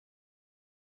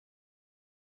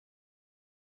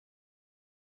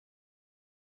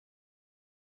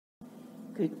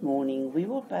Good morning. We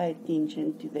will pay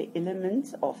attention to the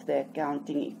elements of the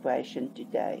accounting equation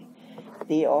today.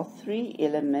 There are three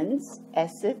elements: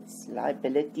 assets,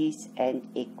 liabilities, and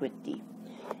equity.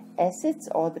 Assets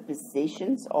are the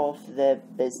possessions of the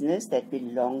business that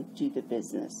belong to the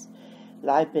business.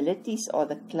 Liabilities are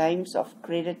the claims of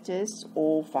creditors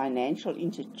or financial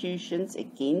institutions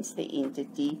against the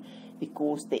entity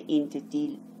because the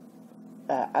entity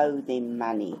owe them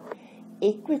money.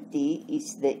 Equity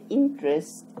is the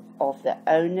interest of the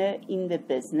owner in the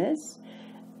business,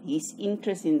 his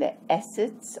interest in the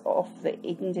assets of the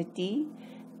entity.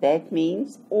 That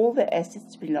means all the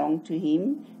assets belong to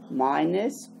him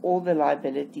minus all the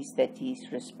liabilities that he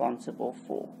is responsible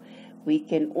for. We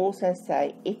can also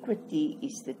say equity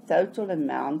is the total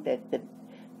amount that the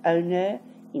owner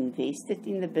invested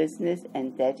in the business,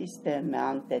 and that is the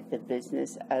amount that the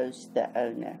business owes the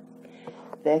owner.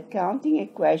 The accounting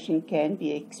equation can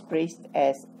be expressed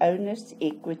as owner's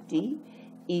equity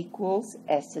equals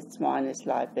assets minus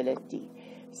liability.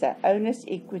 So owner's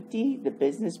equity, the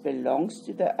business belongs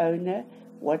to the owner.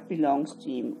 What belongs to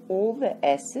him? All the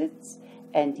assets,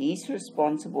 and he's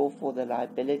responsible for the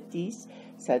liabilities.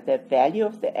 So the value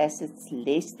of the assets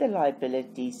less the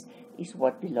liabilities is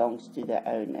what belongs to the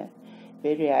owner.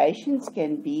 Variations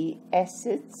can be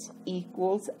assets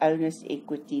equals owner's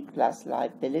equity plus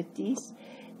liabilities,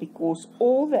 because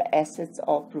all the assets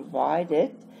are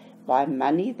provided by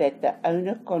money that the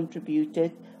owner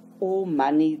contributed or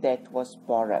money that was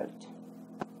borrowed.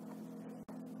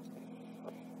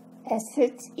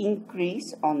 Assets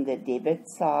increase on the debit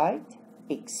side,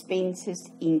 expenses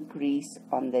increase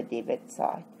on the debit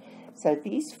side. So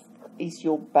these is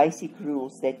your basic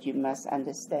rules that you must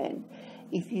understand.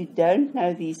 If you don't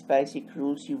know these basic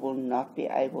rules, you will not be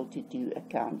able to do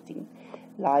accounting.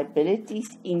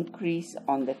 Liabilities increase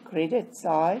on the credit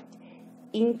side,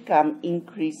 income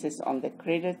increases on the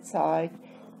credit side,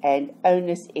 and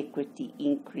owner's equity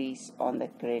increase on the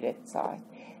credit side.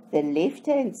 The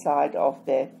left-hand side of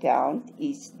the account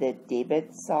is the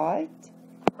debit side,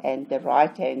 and the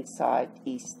right-hand side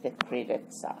is the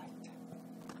credit side.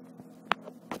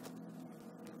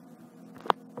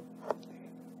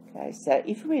 Okay, so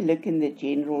if we look in the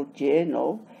general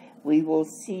journal, we will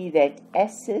see that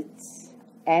assets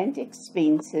and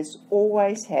expenses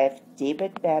always have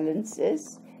debit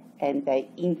balances, and they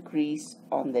increase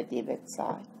on the debit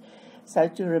side. So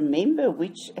to remember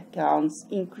which accounts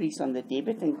increase on the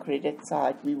debit and credit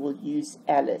side, we will use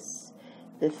Alice.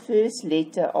 The first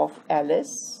letter of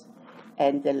Alice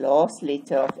and the last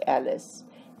letter of Alice.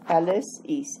 Alice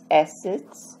is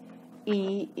assets,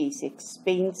 E is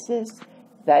expenses.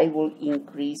 They will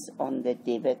increase on the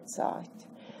debit side.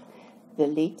 The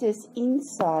letters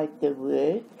inside the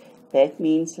word, that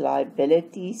means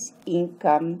liabilities,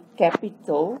 income,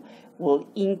 capital, will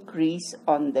increase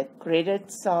on the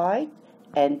credit side,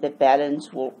 and the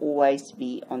balance will always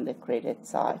be on the credit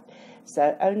side.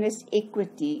 So owner's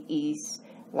equity is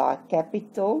like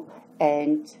capital,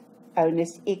 and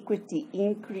owner's equity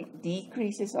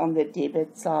decreases on the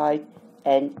debit side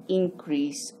and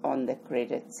increase on the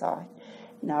credit side.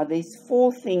 Now there's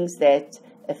four things that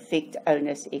affect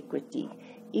owner's equity.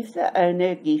 If the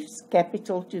owner gives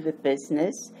capital to the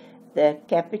business, the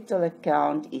capital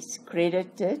account is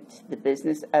credited, the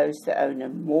business owes the owner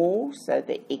more, so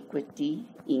the equity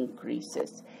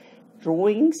increases.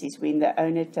 Drawings is when the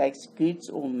owner takes goods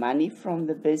or money from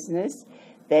the business.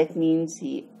 That means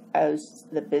the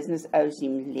business owes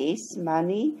him less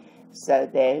money, so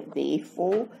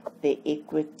therefore the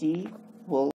equity will